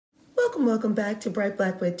Welcome back to Bright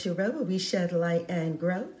Blackwood Tarot, where we shed light and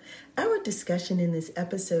grow. Our discussion in this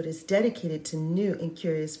episode is dedicated to new and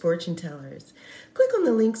curious fortune tellers. Click on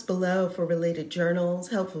the links below for related journals,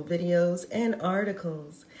 helpful videos, and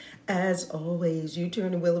articles. As always, you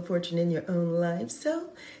turn the wheel of fortune in your own life, so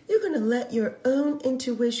you're going to let your own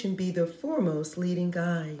intuition be the foremost leading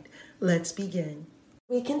guide. Let's begin.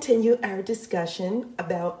 We continue our discussion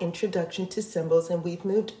about introduction to symbols, and we've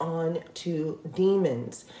moved on to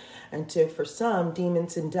demons. And so for some,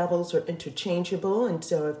 demons and devils are interchangeable. And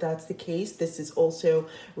so if that's the case, this is also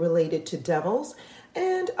related to devils.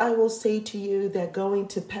 And I will say to you that going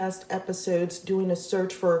to past episodes, doing a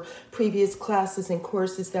search for previous classes and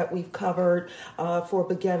courses that we've covered for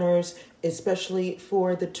beginners, especially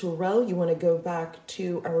for the tarot, you want to go back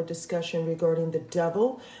to our discussion regarding the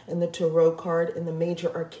devil and the tarot card and the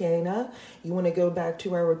major arcana. You want to go back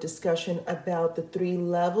to our discussion about the 3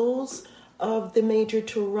 levels of the major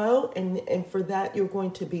tarot, and for that you're going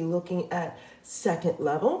to be looking at 2nd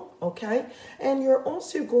level, okay? And you're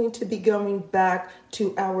also going to be going back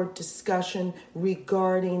to our discussion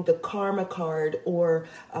regarding the karma card or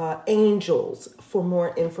angels for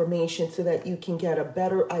more information so that you can get a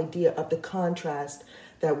better idea of the contrast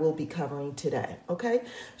that we'll be covering today, okay?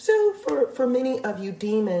 So for many of you,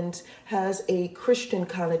 demons has a Christian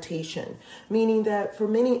connotation, meaning that for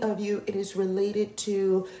many of you, it is related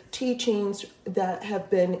to teachings that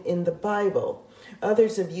have been in the Bible.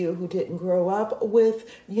 Others of you who didn't grow up with,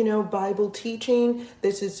 Bible teaching,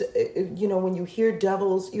 this is, when you hear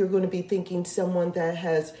devils, you're going to be thinking someone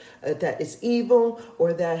that is evil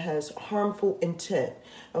or that has harmful intent.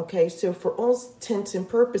 Okay, so for all intents and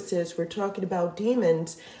purposes, we're talking about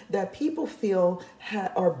demons that people feel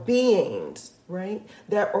are beings, right?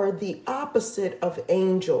 That are the opposite of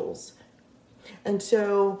angels. And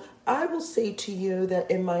so I will say to you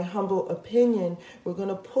that in my humble opinion, we're going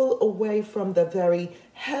to pull away from the very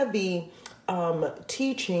heavy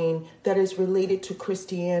teaching that is related to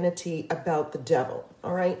Christianity about the devil.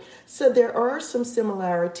 All right. So there are some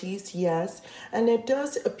similarities, yes. And it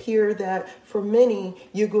does appear that for many,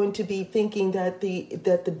 you're going to be thinking that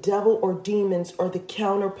the devil or demons are the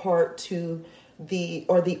counterpart to the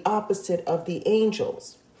opposite of the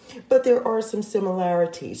angels. But there are some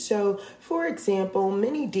similarities. So, for example,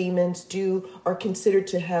 many demons are considered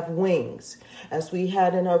to have wings. As we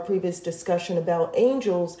had in our previous discussion about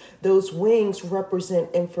angels, those wings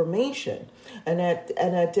represent information. And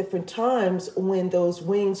at different times, when those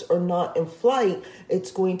wings are not in flight,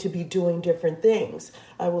 it's going to be doing different things.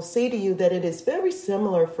 I will say to you that it is very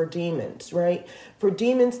similar for demons, right? For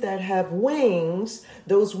demons that have wings,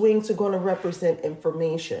 those wings are going to represent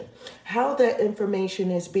information. How that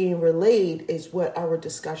information is being relayed is what our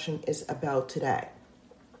discussion is about today.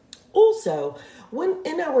 Also, when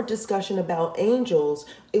in our discussion about angels,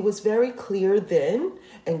 it was very clear then,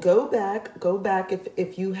 and go back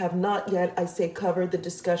if you have not yet, I say cover the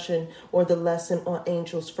discussion or the lesson on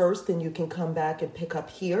angels first, then you can come back and pick up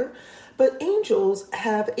here. But angels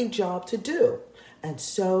have a job to do, and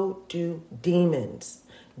so do demons.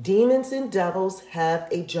 Demons and devils have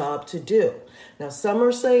a job to do. Now, some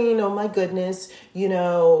are saying, oh my goodness,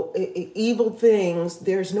 evil things,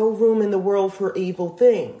 there's no room in the world for evil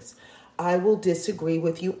things. I will disagree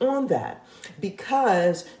with you on that,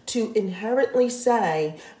 because to inherently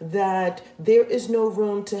say that there is no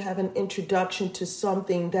room to have an introduction to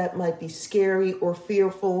something that might be scary or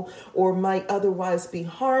fearful or might otherwise be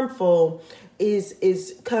harmful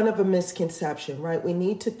is kind of a misconception, right? We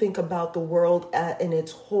need to think about the world in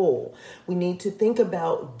its whole. We need to think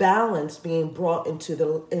about balance being brought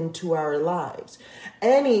into our lives.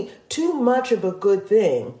 Too much of a good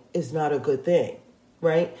thing is not a good thing.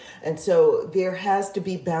 Right? And so there has to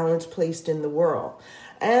be balance placed in the world.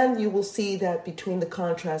 And you will see that between the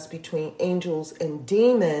contrast between angels and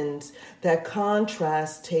demons, that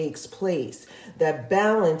contrast takes place, that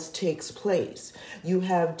balance takes place. You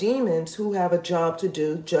have demons who have a job to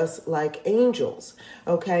do just like angels.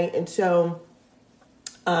 Okay. And so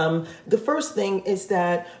the first thing is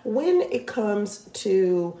that when it comes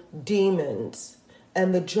to demons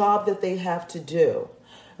and the job that they have to do,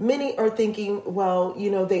 many are thinking, well,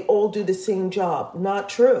 they all do the same job. Not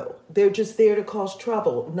true. They're just there to cause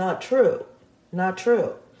trouble. Not true. Not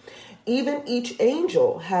true. Even each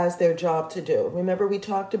angel has their job to do. Remember we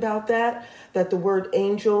talked about that the word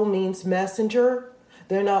angel means messenger.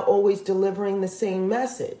 They're not always delivering the same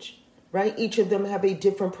message. Right? Each of them have a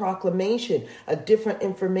different proclamation, a different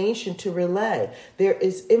information to relay. There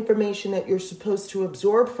is information that you're supposed to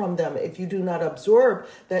absorb from them. If you do not absorb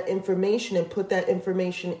that information and put that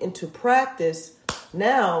information into practice,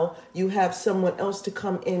 Now you have someone else to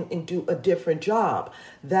come in and do a different job.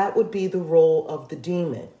 That would be the role of the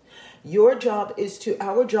demon. Our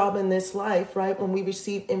job in this life, right, when we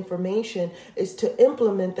receive information, is to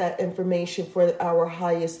implement that information for our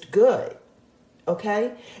highest good.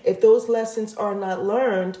 Okay? If those lessons are not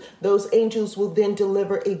learned, those angels will then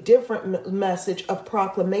deliver a different message of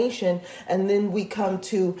proclamation, and then we come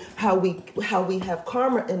to how we have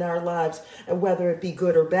karma in our lives, and whether it be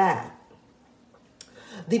good or bad.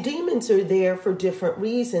 The demons are there for different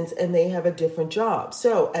reasons, and they have a different job.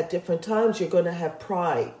 So at different times, you're going to have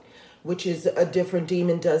pride, which is a different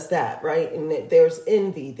demon does that, right? And there's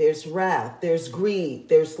envy, there's wrath, there's greed,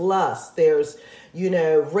 there's lust, there's,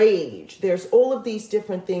 rage. There's all of these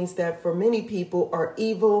different things that for many people are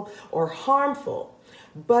evil or harmful,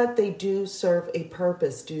 but they do serve a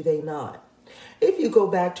purpose, do they not? If you go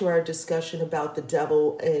back to our discussion about the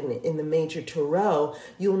devil in the Major Tarot,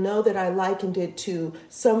 you'll know that I likened it to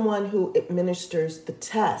someone who administers the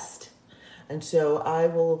test. And so I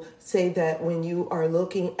will say that when you are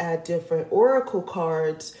looking at different oracle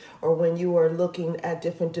cards, or when you are looking at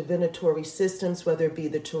different divinatory systems, whether it be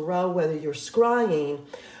the tarot, whether you're scrying,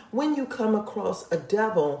 when you come across a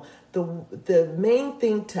devil, the main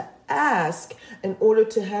thing to ask in order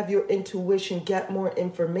to have your intuition get more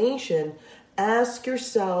information, ask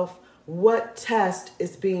yourself what test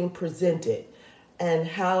is being presented and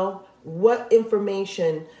what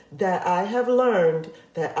information that I have learned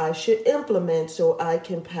that I should implement so I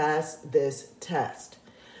can pass this test.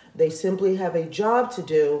 They simply have a job to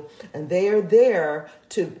do, and they are there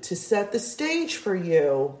to set the stage for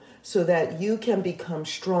you so that you can become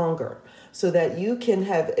stronger, so that you can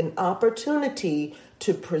have an opportunity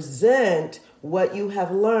to present what you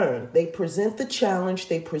have learned. They present the challenge,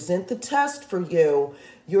 they present the test for you.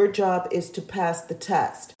 Your job is to pass the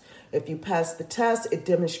test. If you pass the test, it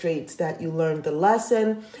demonstrates that you learned the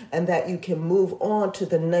lesson and that you can move on to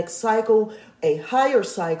the next cycle, a higher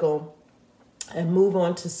cycle, and move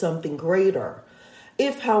on to something greater.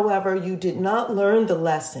 If, however, you did not learn the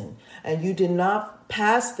lesson and you did not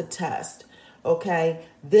pass the test, okay,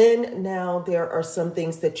 then now there are some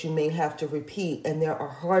things that you may have to repeat, and there are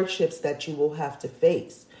hardships that you will have to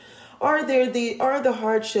face. Are the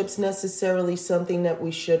hardships necessarily something that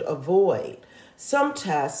we should avoid? Some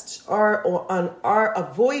tests are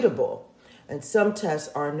avoidable, and some tests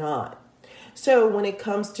are not. So when it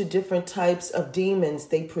comes to different types of demons,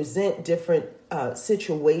 they present different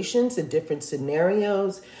situations and different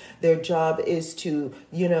scenarios. Their job is to,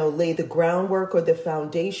 lay the groundwork or the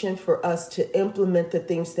foundation for us to implement the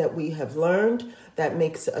things that we have learned that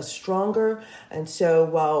makes us stronger. And so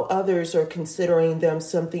while others are considering them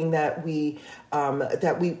something that we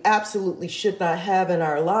absolutely should not have in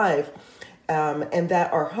our life, and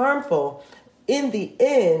that are harmful, in the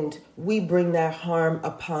end, we bring that harm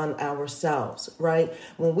upon ourselves, right?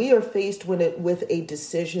 When we are faced with a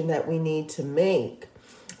decision that we need to make,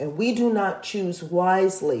 and we do not choose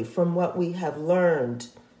wisely from what we have learned,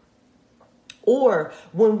 or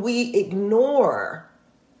when we ignore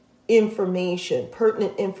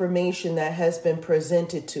pertinent information that has been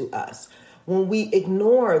presented to us, when we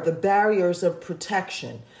ignore the barriers of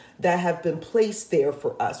protection that have been placed there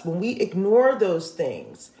for us, when we ignore those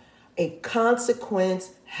things, a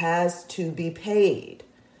consequence has to be paid.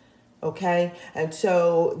 Okay? And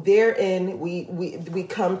so therein we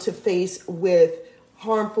come to face with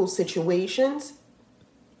harmful situations,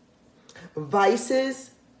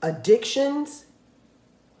 vices, addictions,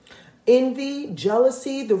 envy,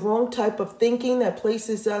 jealousy, the wrong type of thinking that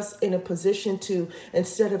places us in a position to,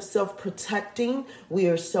 instead of self-protecting, we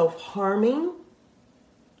are self-harming.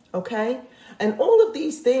 Okay? And all of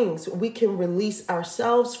these things we can release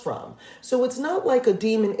ourselves from. So it's not like a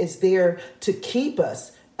demon is there to keep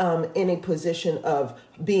us in a position of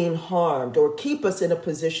being harmed or keep us in a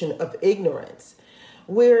position of ignorance.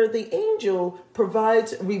 Where the angel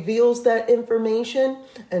reveals that information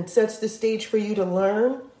and sets the stage for you to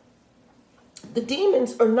learn, the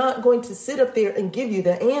demons are not going to sit up there and give you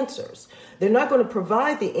the answers. They're not going to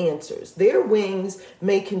provide the answers. Their wings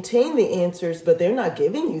may contain the answers, but they're not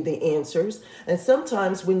giving you the answers. And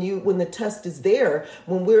sometimes when the test is there,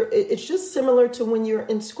 it's just similar to when you're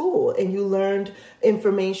in school and you learned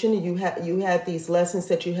information and you had these lessons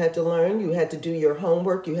that you had to learn. You had to do your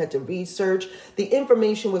homework. You had to research. The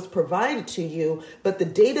information was provided to you, but the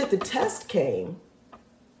day that the test came,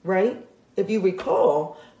 right? If you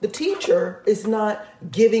recall, the teacher is not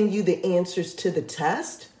giving you the answers to the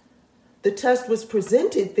test. The test was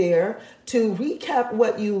presented there to recap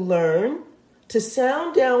what you learned, to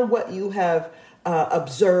sound down what you have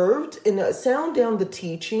observed, and sound down the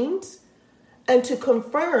teachings, and to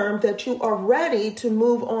confirm that you are ready to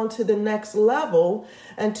move on to the next level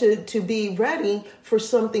and to be ready for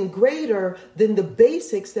something greater than the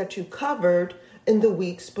basics that you covered in the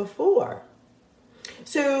weeks before.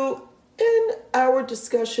 So in our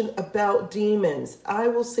discussion about demons, I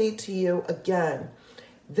will say to you again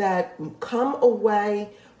that come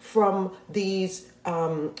away from these,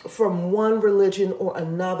 from one religion or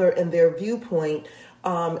another and their viewpoint,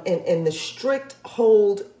 and the strict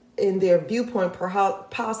hold in their viewpoint, perhaps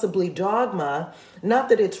possibly dogma. Not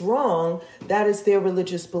that it's wrong, that is their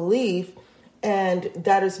religious belief, and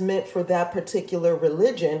that is meant for that particular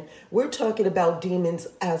religion. We're talking about demons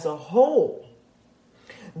as a whole,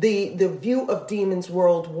 the view of demons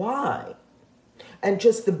worldwide, and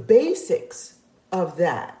just the basics of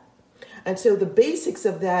that. And so the basics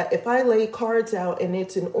of that, if I lay cards out and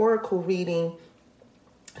it's an oracle reading,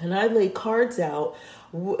 and I lay cards out,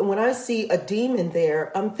 when I see a demon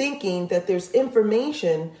there, I'm thinking that there's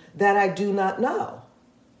information that I do not know,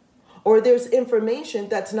 or there's information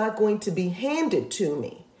that's not going to be handed to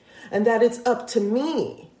me, and that it's up to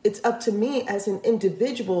me. It's up to me as an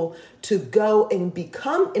individual to go and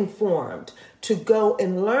become informed, to go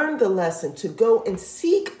and learn the lesson, to go and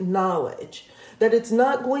seek knowledge, that it's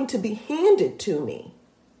not going to be handed to me.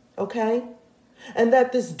 Okay? And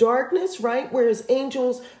that this darkness, right, whereas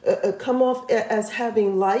angels come off as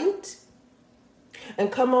having light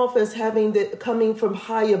and come off as having the coming from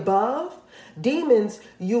high above, demons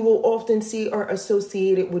you will often see are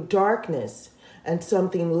associated with darkness and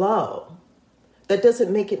something low. That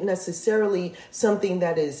doesn't make it necessarily something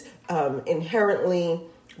that is inherently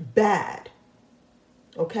bad.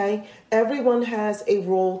 Okay? Everyone has a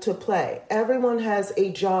role to play. Everyone has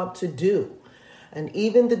a job to do. And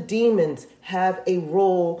even the demons have a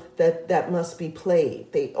role that must be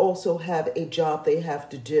played. They also have a job they have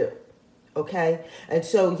to do. Okay? And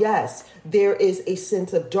so, yes, there is a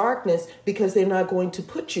sense of darkness because they're not going to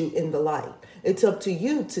put you in the light. It's up to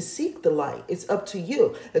you to seek the light. It's up to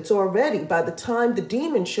you. It's already, by the time the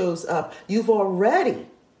demon shows up, you've already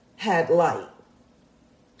had light.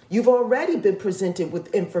 You've already been presented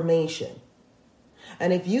with information.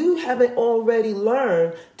 And if you haven't already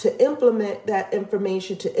learned to implement that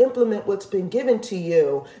information, to implement what's been given to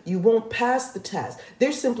you, you won't pass the test.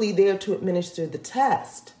 They're simply there to administer the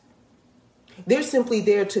test. They're simply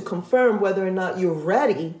there to confirm whether or not you're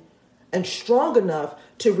ready and strong enough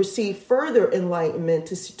to receive further enlightenment,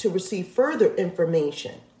 to receive further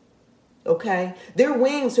information. Okay? Their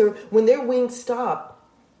wings are, when their wings stop,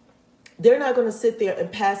 they're not going to sit there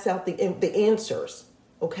and pass out the answers.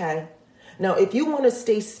 Okay? Now, if you want to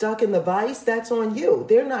stay stuck in the vice, that's on you.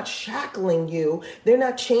 They're not shackling you. They're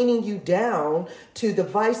not chaining you down to the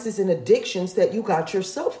vices and addictions that you got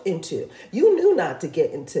yourself into. You knew not to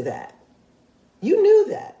get into that. You knew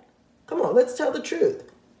that. Come on, let's tell the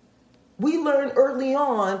truth. We learn early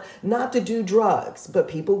on not to do drugs, but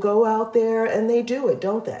people go out there and they do it,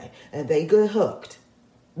 don't they? And they get hooked.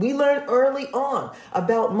 We learn early on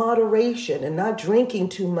about moderation and not drinking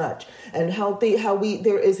too much, and how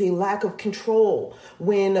there is a lack of control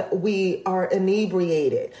when we are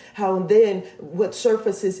inebriated. How then what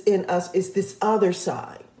surfaces in us is this other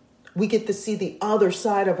side. We get to see the other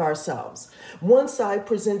side of ourselves. One side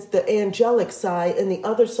presents the angelic side and the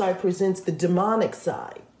other side presents the demonic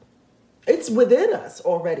side. It's within us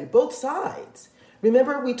already, both sides.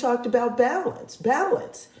 Remember, we talked about balance.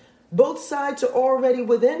 Both sides are already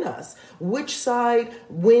within us. Which side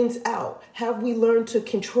wins out? Have we learned to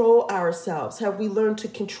control ourselves? Have we learned to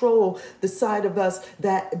control the side of us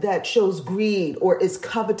that shows greed or is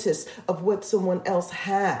covetous of what someone else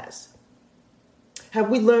has? Have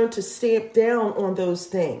we learned to stamp down on those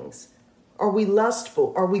things? Are we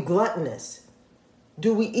lustful? Are we gluttonous?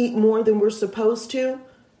 Do we eat more than we're supposed to?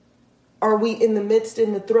 Are we in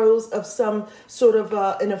the throes of some sort of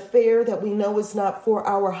an affair that we know is not for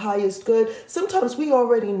our highest good? Sometimes we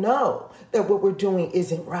already know that what we're doing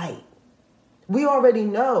isn't right. We already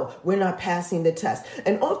know we're not passing the test.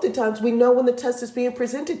 And oftentimes we know when the test is being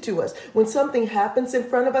presented to us. When something happens in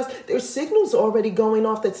front of us, there's signals already going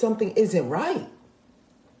off that something isn't right.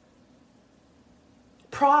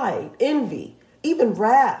 Pride, envy, even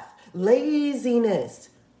wrath, laziness.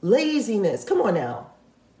 Come on now.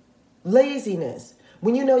 Laziness.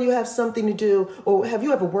 When you know you have something to do, or have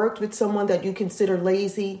you ever worked with someone that you consider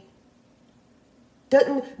lazy?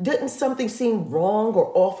 Doesn't something seem wrong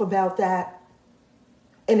or off about that?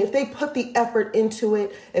 And if they put the effort into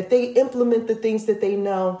it, if they implement the things that they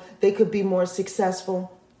know, they could be more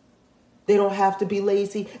successful. They don't have to be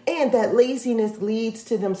lazy. And that laziness leads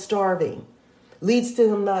to them starving. leads to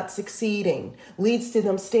them not succeeding, leads to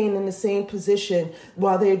them staying in the same position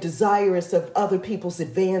while they're desirous of other people's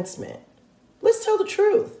advancement. Let's tell the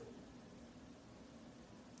truth.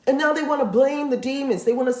 And now they want to blame the demons.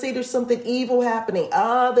 They want to say there's something evil happening.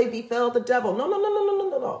 They befell the devil.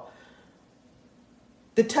 No.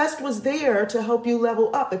 The test was there to help you level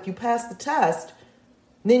up. If you pass the test,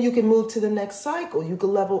 then you can move to the next cycle. You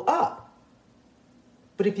can level up.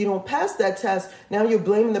 But if you don't pass that test, now you're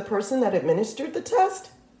blaming the person that administered the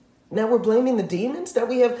test. Now we're blaming the demons that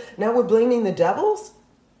we have. Now we're blaming the devils.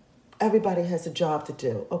 Everybody has a job to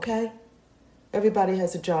do, okay? Everybody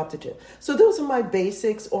has a job to do. So those are my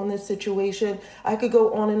basics on this situation. I could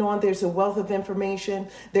go on and on. There's a wealth of information.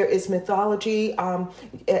 There is mythology. And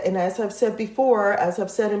as I've said before, as I've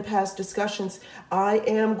said in past discussions, I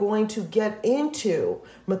am going to get into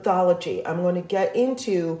mythology. I'm going to get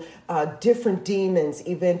into different demons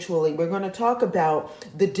eventually. We're going to talk about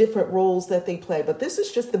the different roles that they play. But this is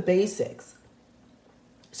just the basics.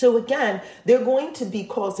 So again, they're going to be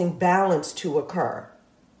causing balance to occur.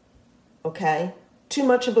 Okay, too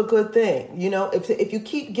much of a good thing. You know, if you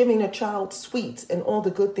keep giving a child sweets and all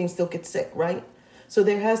the good things, they'll get sick, right? So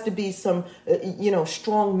there has to be some,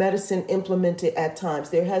 strong medicine implemented at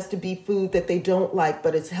times. There has to be food that they don't like,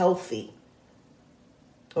 but it's healthy.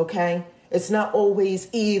 Okay, it's not always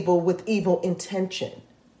evil with evil intention.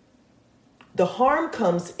 The harm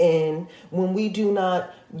comes in when we do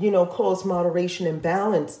not, cause moderation and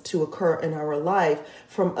balance to occur in our life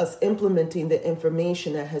from us implementing the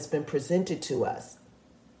information that has been presented to us.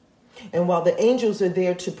 And while the angels are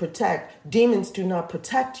there to protect, demons do not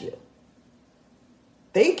protect you.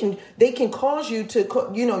 They can cause you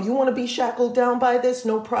to, you want to be shackled down by this?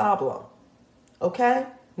 No problem. Okay?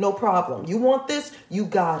 No problem. You want this? You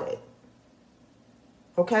got it.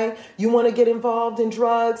 Okay, you want to get involved in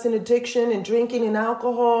drugs and addiction and drinking and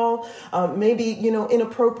alcohol, maybe,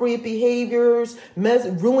 inappropriate behaviors,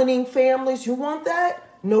 ruining families. You want that?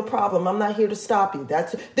 No problem. I'm not here to stop you.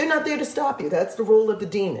 They're not there to stop you. That's the role of the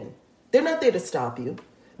demon. They're not there to stop you.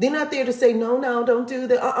 They're not there to say, no, don't do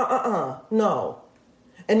that. No.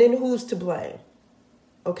 And then who's to blame?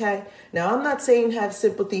 Okay. Now, I'm not saying have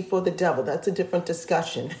sympathy for the devil. That's a different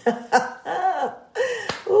discussion.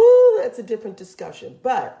 Ooh, that's a different discussion.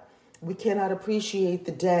 But we cannot appreciate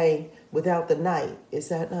the day without the night. Is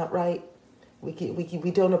that not right?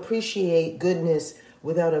 We don't appreciate goodness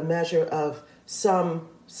without a measure of some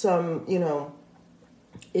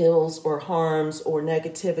ills or harms or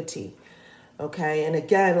negativity. Okay. And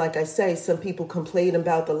again, like I say, some people complain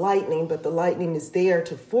about the lightning, but the lightning is there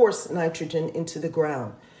to force nitrogen into the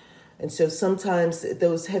ground. And so sometimes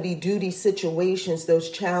those heavy duty situations,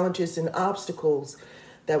 those challenges and obstacles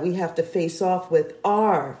that we have to face off with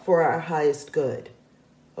are for our highest good.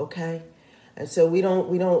 Okay. And so we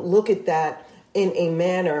don't look at that in a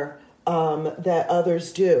manner that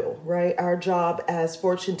others do, right? Our job as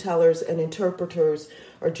fortune tellers and interpreters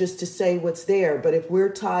are just to say what's there. But if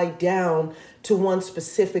we're tied down to one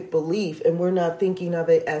specific belief and we're not thinking of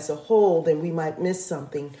it as a whole, then we might miss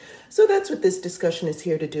something. So that's what this discussion is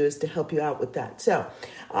here to do, is to help you out with that. So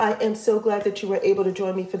I am so glad that you were able to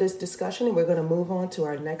join me for this discussion, and we're going to move on to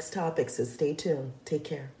our next topic. So stay tuned. Take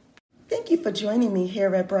care. Thank you for joining me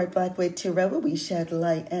here at Bright Black with Tarot, where we shed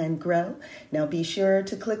light and grow. Now be sure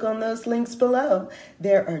to click on those links below.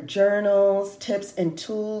 There are journals, tips, and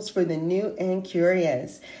tools for the new and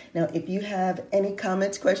curious. Now, if you have any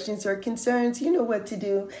comments, questions, or concerns, you know what to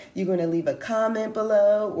do. You're going to leave a comment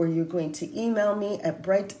below, or you're going to email me at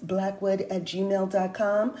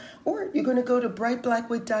brightblackwood@gmail.com, or you're going to go to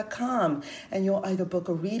brightblackwood.com, and you'll either book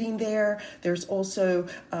a reading there. There's also,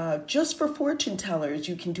 just for fortune tellers,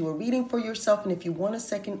 you can do a reading for yourself. And if you want a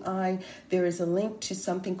second eye, there is a link to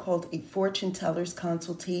something called a fortune teller's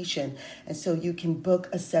consultation. And so you can book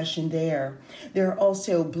a session there. There are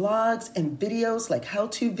also blogs and videos, like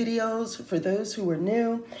how-to videos for those who are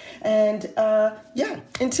new. And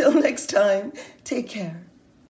until next time, take care.